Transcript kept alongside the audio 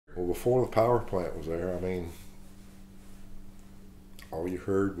Well, before the power plant was there, I mean, all you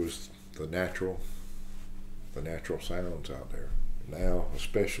heard was the natural sounds out there. Now,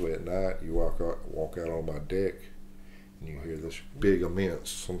 especially at night, you walk out on my deck, and you hear this big, immense,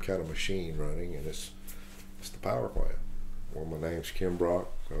 some kind of machine running, and it's the power plant. Well, my name's Kim Brock.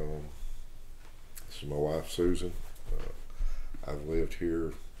 This is my wife, Susan. I've lived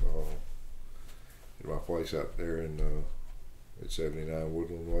here in my place out there at 79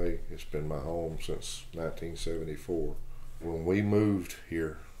 Woodland Way. It's been my home since 1974. When we moved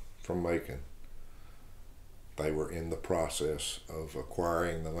here from Macon, they were in the process of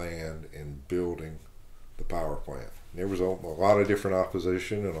acquiring the land and building the power plant. There was a lot of different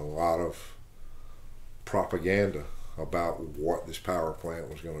opposition and a lot of propaganda about what this power plant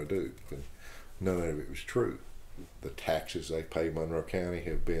was going to do. And none of it was true. The taxes they pay Monroe County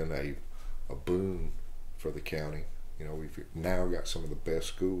have been a boon for the county. You know, we've now got some of the best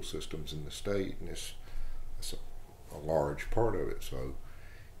school systems in the state, and it's a large part of it. So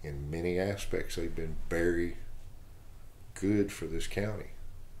in many aspects, they've been very good for this county.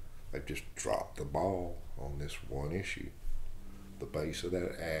 They've just dropped the ball on this one issue. The base of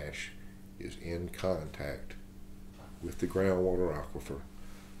that ash is in contact with the groundwater aquifer.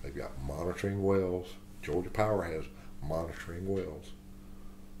 They've got monitoring wells. Georgia Power has monitoring wells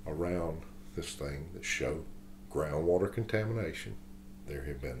around this thing that show groundwater contamination. There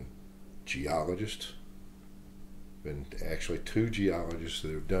have been geologists, been actually 2 geologists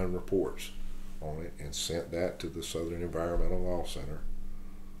that have done reports on it and sent that to the Southern Environmental Law Center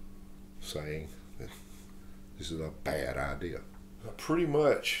saying that this is a bad idea. Pretty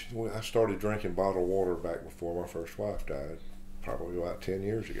much, when I started drinking bottled water back before my first wife died, probably about 10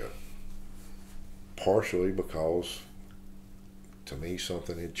 years ago. Partially because, to me,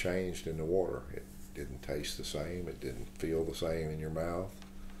 something had changed in the water. It didn't taste the same. It didn't feel the same in your mouth.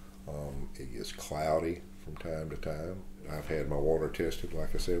 It gets cloudy from time to time. I've had my water tested,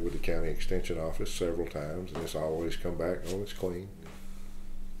 like I said, with the county extension office several times, and it's always come back, oh, it's clean.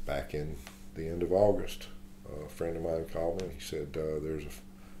 Back in the end of August, a friend of mine called me and he said there's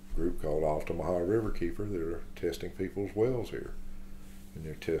a group called Altamaha Riverkeeper that are testing people's wells here. And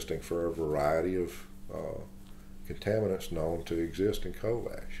they're testing for a variety of contaminants known to exist in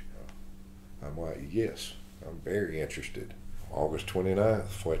coal ash. I'm like, yes, I'm very interested. August 29th,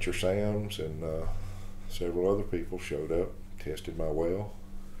 Fletcher Sams and several other people showed up, tested my well,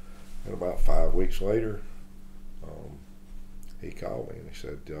 and about 5 weeks later, he called me and he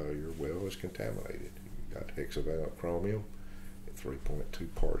said, your well is contaminated. You got hexavalent chromium at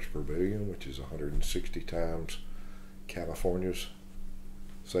 3.2 parts per billion, which is 160 times California's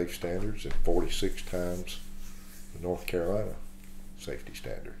safe standards and 46 times the North Carolina safety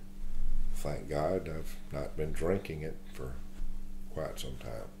standard. Thank God I've not been drinking it for quite some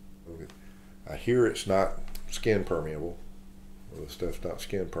time. I hear it's not skin permeable. Well, the stuff's not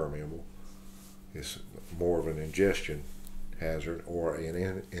skin permeable. It's more of an ingestion hazard or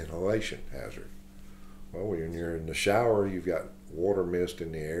an inhalation hazard. Well, when you're in the shower, you've got water mist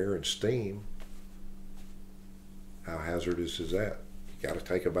in the air and steam. How hazardous is that? You got to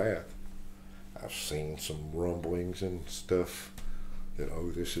take a bath. I've seen some rumblings and stuff that, oh,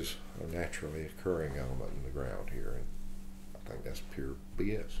 this is a naturally occurring element in the ground here, and I think that's pure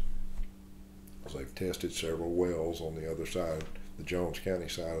BS. Because they've tested several wells on the other side, the Jones County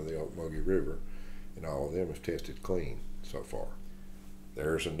side of the Ocmulgee River, and all of them have tested clean so far.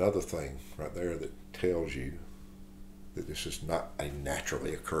 There's another thing right there that tells you that this is not a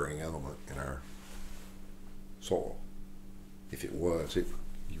naturally occurring element in our soil. If it was,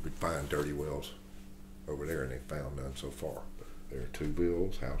 you would find dirty wells over there, and they've found none so far. There are 2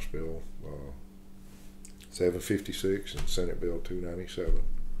 bills, House Bill 756 and Senate Bill 297,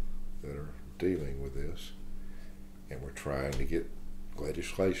 that are dealing with this, and we're trying to get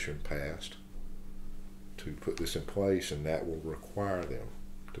legislation passed to put this in place, and that will require them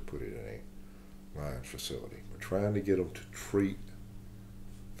to put it in a mine facility. We're trying to get them to treat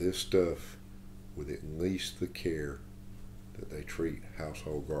this stuff with at least the care that they treat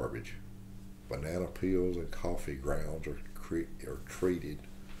household garbage. Banana peels and coffee grounds are treated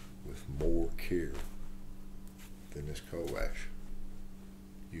with more care than this coal ash.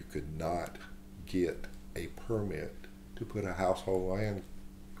 You could not get a permit to put a household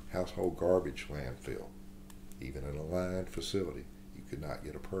garbage landfill, even in a lined facility. You could not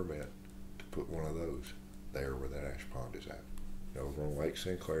get a permit to put one of those there where that ash pond is at. Over on Lake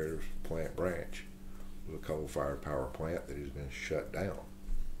Sinclair, there's Plant Branch, was a coal-fired power plant that has been shut down,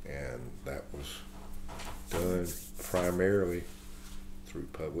 and that was done primarily through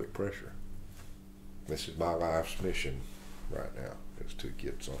public pressure. This is my life's mission right now, is to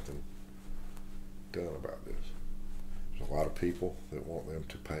get something done about this. There's a lot of people that want them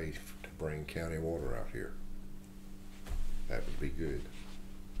to pay to bring county water out here. That would be good.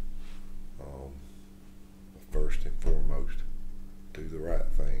 But first and foremost, do the right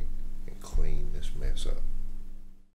thing and clean this mess up.